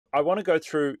I want to go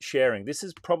through sharing. This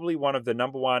is probably one of the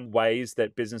number one ways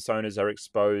that business owners are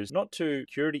exposed, not to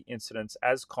security incidents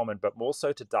as common, but more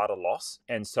so to data loss.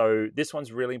 And so this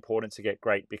one's really important to get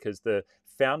great because the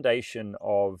foundation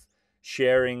of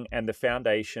sharing and the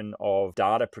foundation of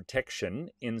data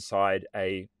protection inside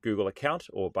a Google account,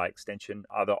 or by extension,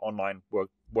 other online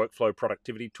workflow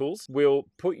productivity tools, will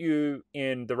put you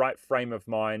in the right frame of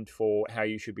mind for how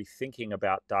you should be thinking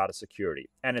about data security.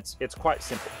 And it's quite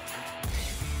simple.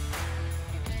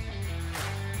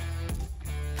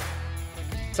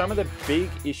 Some of the big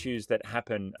issues that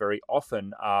happen very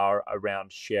often are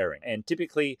around sharing. And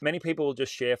typically, many people will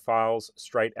just share files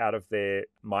straight out of their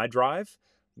My Drive.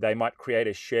 They might create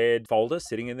a shared folder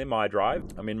sitting in their My Drive.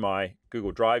 I'm in my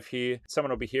Google Drive here. Someone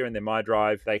will be here in their My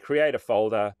Drive. They create a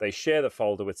folder. They share the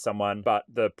folder with someone. But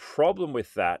the problem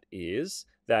with that is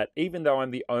that even though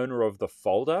I'm the owner of the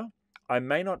folder, I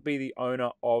may not be the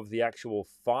owner of the actual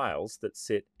files that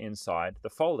sit inside the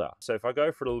folder. So if I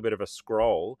go for a little bit of a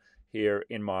scroll here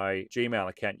in my Gmail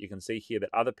account, you can see here that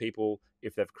other people,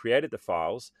 if they've created the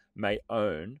files, may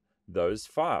own those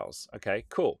files. Okay,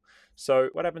 cool. So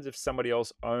what happens if somebody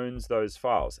else owns those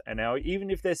files? And now, even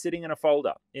if they're sitting in a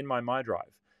folder in my My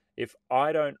Drive, if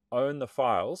I don't own the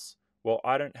files, well,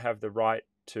 I don't have the right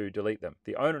to delete them.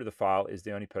 The owner of the file is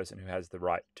the only person who has the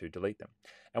right to delete them.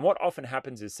 And what often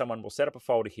happens is someone will set up a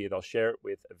folder here. They'll share it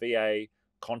with a VA,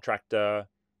 contractor,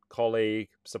 colleague,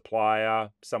 supplier,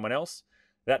 someone else.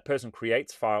 That person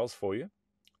creates files for you.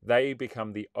 They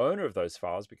become the owner of those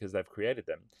files because they've created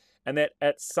them. And that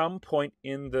at some point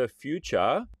in the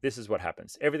future, this is what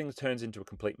happens. Everything turns into a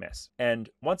complete mess. And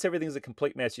once everything's a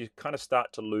complete mess, you kind of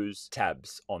start to lose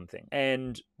tabs on things.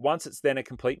 And once it's then a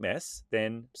complete mess,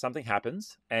 then something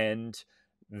happens. And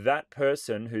that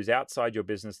person who's outside your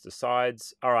business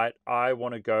decides, all right, I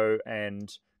want to go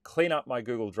and clean up my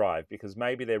Google Drive because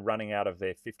maybe they're running out of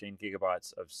their 15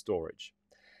 gigabytes of storage.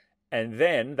 And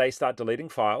then they start deleting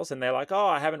files and they're like, oh,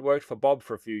 I haven't worked for Bob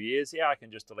for a few years. Yeah, I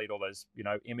can just delete all those,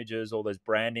 images, all those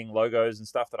branding logos and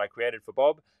stuff that I created for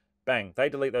Bob. Bang, they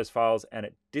delete those files and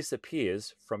it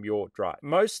disappears from your drive.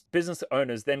 Most business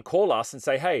owners then call us and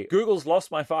say, hey, Google's lost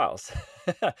my files.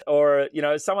 Or,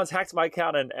 someone's hacked my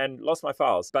account and lost my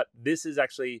files. But this is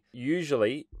actually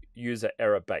usually user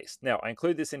error based. Now, I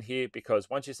include this in here because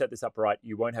once you set this up right,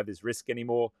 you won't have this risk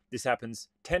anymore. This happens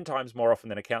 10 times more often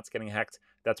than accounts getting hacked.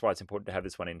 That's why it's important to have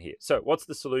this one in here. So what's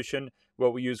the solution?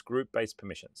 Well, we use group-based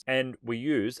permissions. And we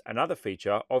use another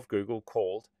feature of Google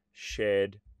called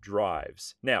shared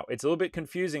drives. Now, it's a little bit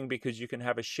confusing because you can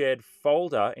have a shared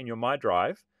folder in your My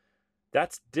Drive.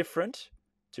 That's different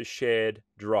to shared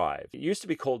drive. It used to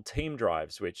be called team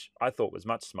drives, which I thought was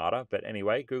much smarter, but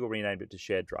anyway, Google renamed it to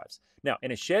shared drives. Now,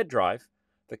 in a shared drive,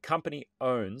 the company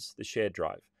owns the shared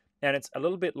drive. And it's a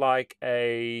little bit like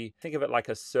think of it like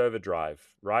a server drive,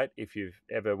 right? If you've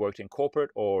ever worked in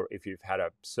corporate or if you've had a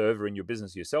server in your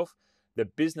business yourself, the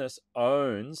business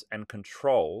owns and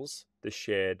controls the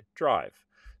shared drive.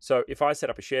 So if I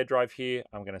set up a shared drive here,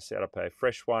 I'm going to set up a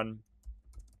fresh one.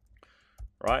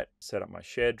 Right, set up my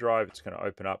shared drive. It's going to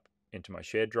open up into my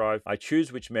shared drive. I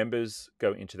choose which members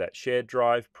go into that shared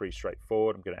drive. Pretty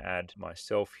straightforward. I'm going to add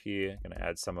myself here. I'm going to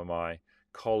add some of my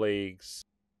colleagues.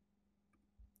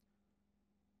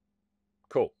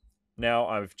 Cool. Now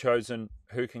I've chosen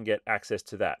who can get access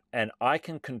to that. And I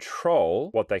can control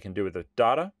what they can do with the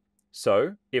data.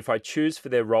 So if I choose for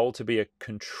their role to be a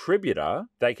contributor,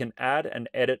 they can add and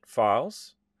edit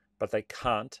files, but they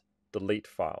can't delete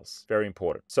files. Very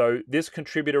important. So this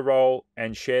contributor role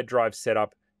and shared drive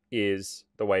setup is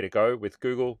the way to go with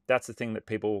Google. That's the thing that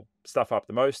people stuff up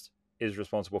the most, is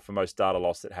responsible for most data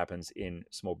loss that happens in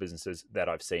small businesses that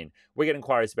I've seen. We get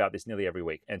inquiries about this nearly every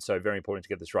week. And so very important to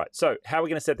get this right. So how are we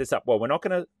going to set this up? Well, we're not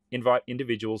going to invite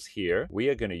individuals here. We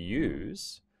are going to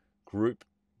use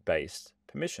group-based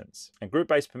permissions. And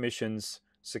group-based permissions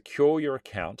secure your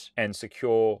account and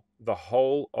secure the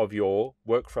whole of your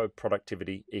workflow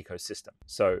productivity ecosystem.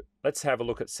 So let's have a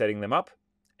look at setting them up,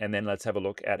 and then let's have a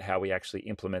look at how we actually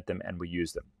implement them and we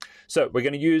use them. So we're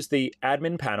going to use the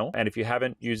admin panel. And if you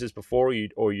haven't used this before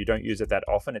or you don't use it that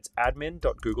often, it's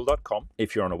admin.google.com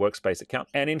if you're on a Workspace account.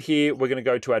 And in here, we're going to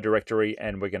go to our directory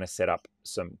and we're going to set up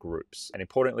some groups. And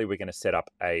importantly, we're going to set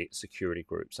up a security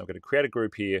group. So I'm going to create a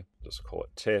group here. Just call it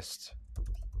test.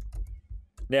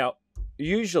 Now,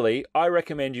 usually, I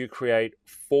recommend you create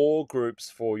 4 groups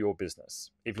for your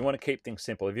business. If you want to keep things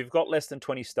simple, if you've got less than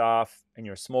 20 staff and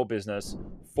you're a small business,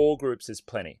 4 groups is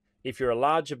plenty. If you're a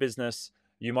larger business,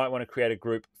 you might want to create a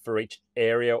group for each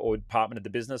area or department of the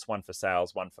business, one for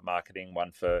sales, one for marketing,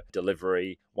 one for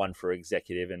delivery, one for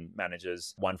executive and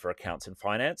managers, one for accounts and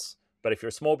finance. But if you're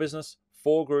a small business,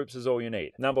 4 groups is all you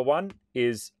need. Number 1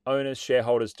 is owners,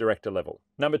 shareholders, director level.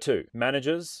 Number 2,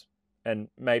 managers, and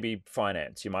maybe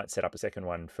finance. You might set up a second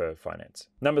one for finance.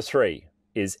 Number 3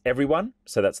 is everyone.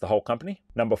 So that's the whole company.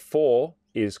 Number 4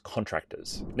 is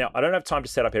contractors. Now, I don't have time to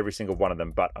set up every single one of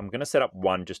them, but I'm going to set up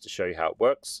one just to show you how it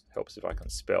works. Helps if I can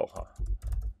spell.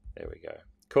 There we go.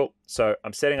 Cool. So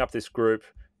I'm setting up this group.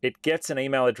 It gets an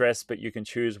email address, but you can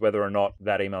choose whether or not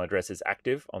that email address is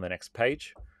active on the next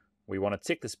page. We want to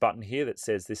tick this button here that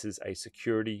says this is a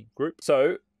security group.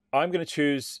 So I'm going to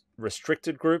choose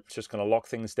restricted group. It's just going to lock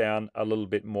things down a little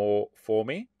bit more for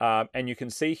me. And you can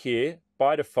see here,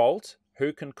 by default,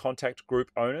 who can contact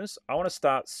group owners. I want to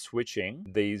start switching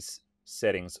these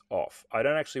settings off. I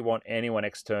don't actually want anyone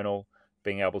external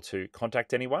being able to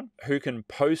contact anyone. Who can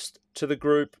post to the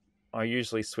group? I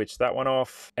usually switch that one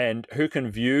off. And who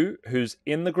can view who's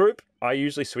in the group? I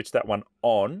usually switch that one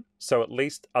on, so at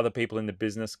least other people in the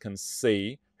business can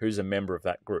see who's a member of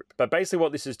that group. But basically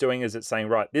what this is doing is it's saying,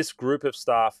 right, this group of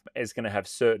staff is going to have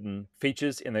certain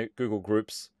features in the Google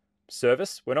Groups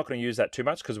service. We're not going to use that too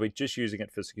much because we're just using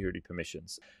it for security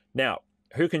permissions. Now,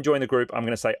 who can join the group? I'm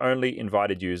going to say only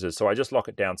invited users. So I just lock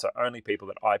it down. So only people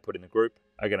that I put in the group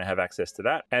are going to have access to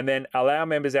that. And then allow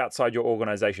members outside your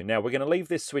organization. Now we're going to leave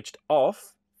this switched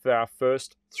off for our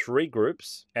first 3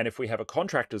 groups. And if we have a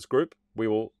contractors group, we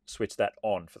will switch that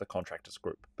on for the contractors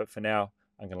group. But for now,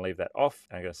 I'm going to leave that off.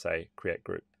 I'm going to say create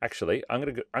group. Actually, I'm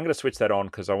going to switch that on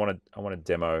because I want to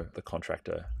demo the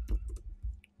contractor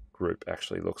group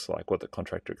actually looks like, what the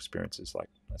contractor experience is like.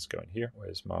 Let's go in here.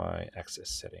 Where's my access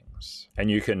settings?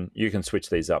 And you can switch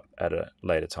these up at a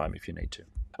later time if you need to.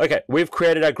 Okay, we've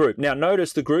created our group. Now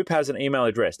notice the group has an email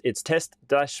address. It's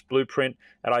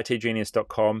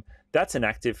test-blueprint@itgenius.com. That's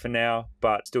inactive for now,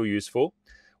 but still useful.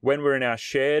 When we're in our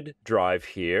shared drive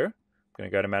here, I'm going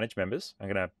to go to manage members. I'm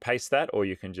going to paste that, or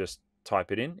you can just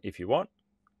type it in if you want.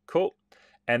 Cool.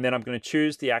 And then I'm going to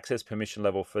choose the access permission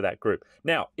level for that group.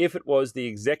 Now, if it was the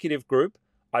executive group,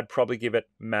 I'd probably give it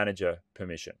manager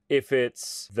permission. If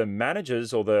it's the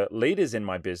managers or the leaders in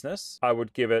my business, I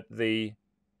would give it the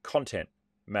content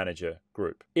manager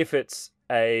group. If it's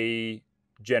a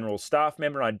general staff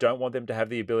member and I don't want them to have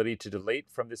the ability to delete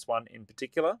from this one in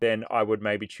particular, then I would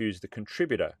maybe choose the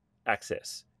contributor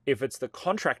access. If it's the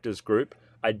contractors group,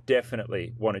 I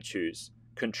definitely want to choose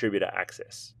contributor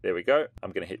access. There we go.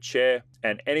 I'm going to hit share,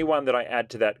 and anyone that I add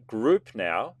to that group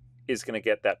now is going to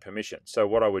get that permission. So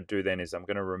what I would do then is I'm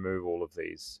going to remove all of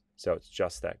these. So it's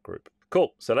just that group.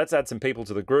 Cool. So let's add some people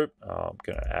to the group. I'm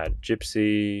going to add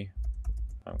Gypsy.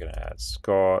 I'm going to add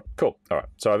Scott. Cool. All right.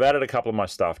 So I've added a couple of my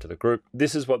staff to the group.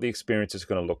 This is what the experience is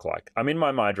going to look like. I'm in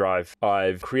my drive.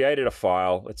 I've created a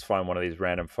file. Let's find one of these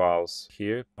random files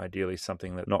here. Ideally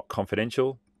something that's not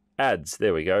confidential. Ads.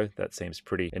 There we go. That seems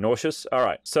pretty innocuous. All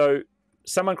right. So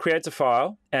someone creates a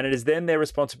file and it is then their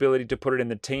responsibility to put it in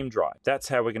the team drive. That's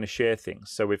how we're going to share things.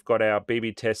 So we've got our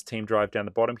BB test team drive down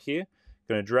the bottom here.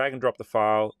 Going to drag and drop the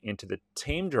file into the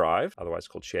team drive, otherwise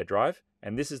called shared drive.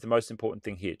 And this is the most important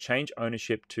thing here. Change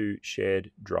ownership to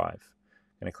shared drive.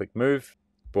 I'm going to click move.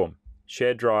 Boom.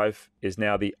 Shared drive is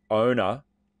now the owner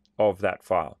of that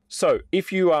file. So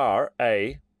if you are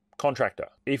a contractor,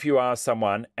 if you are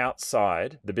someone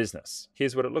outside the business,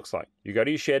 here's what it looks like. You go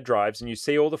to your shared drives and you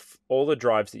see all the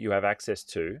drives that you have access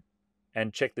to,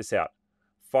 and check this out.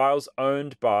 Files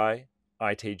owned by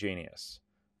IT Genius.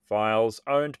 Files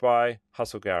owned by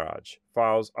Hustle Garage.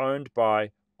 Files owned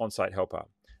by On-Site Helper.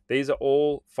 These are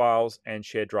all files and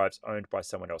shared drives owned by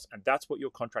someone else. And that's what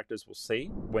your contractors will see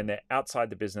when they're outside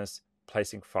the business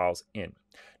placing files in.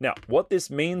 Now, what this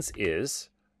means is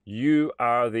you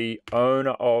are the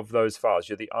owner of those files.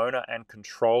 You're the owner and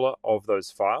controller of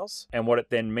those files. And what it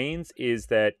then means is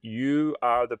that you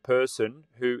are the person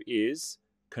who is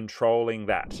controlling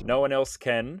that. No one else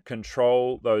can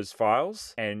control those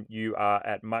files, and you are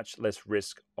at much less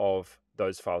risk of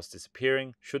those files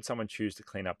disappearing should someone choose to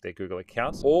clean up their Google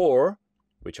accounts, or,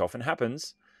 which often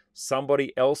happens,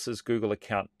 somebody else's Google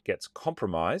account gets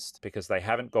compromised because they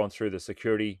haven't gone through the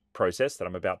security process that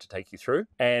I'm about to take you through,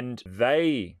 and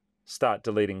they start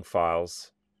deleting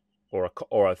files, or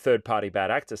a third-party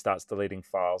bad actor starts deleting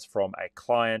files from a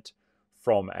client,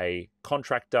 from a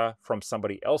contractor, from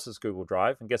somebody else's Google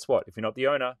Drive. And guess what? If you're not the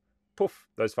owner, poof,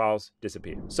 those files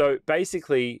disappear. So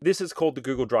basically, this is called the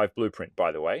Google Drive Blueprint,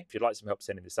 by the way. If you'd like some help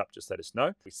setting this up, just let us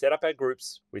know. We set up our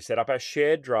groups, we set up our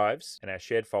shared drives and our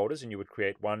shared folders, and you would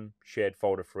create one shared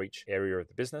folder for each area of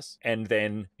the business. And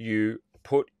then you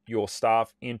put your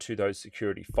staff into those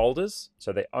security folders,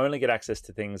 so they only get access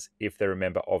to things if they're a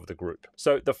member of the group.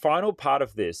 So the final part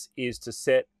of this is to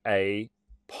set a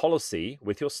policy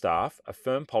with your staff, a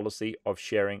firm policy of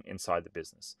sharing inside the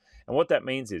business. And what that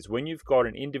means is when you've got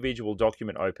an individual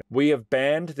document open, we have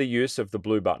banned the use of the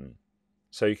blue button.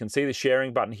 So you can see the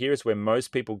sharing button here is where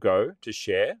most people go to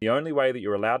share. The only way that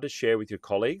you're allowed to share with your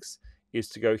colleagues is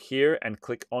to go here and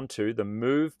click onto the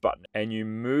move button, and you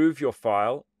move your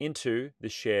file into the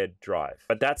shared drive.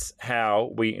 But that's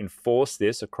how we enforce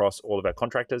this across all of our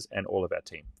contractors and all of our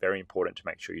team. Very important to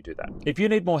make sure you do that. If you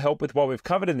need more help with what we've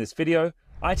covered in this video,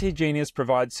 IT Genius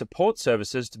provides support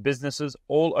services to businesses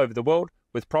all over the world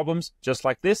with problems just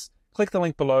like this. Click the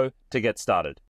link below to get started.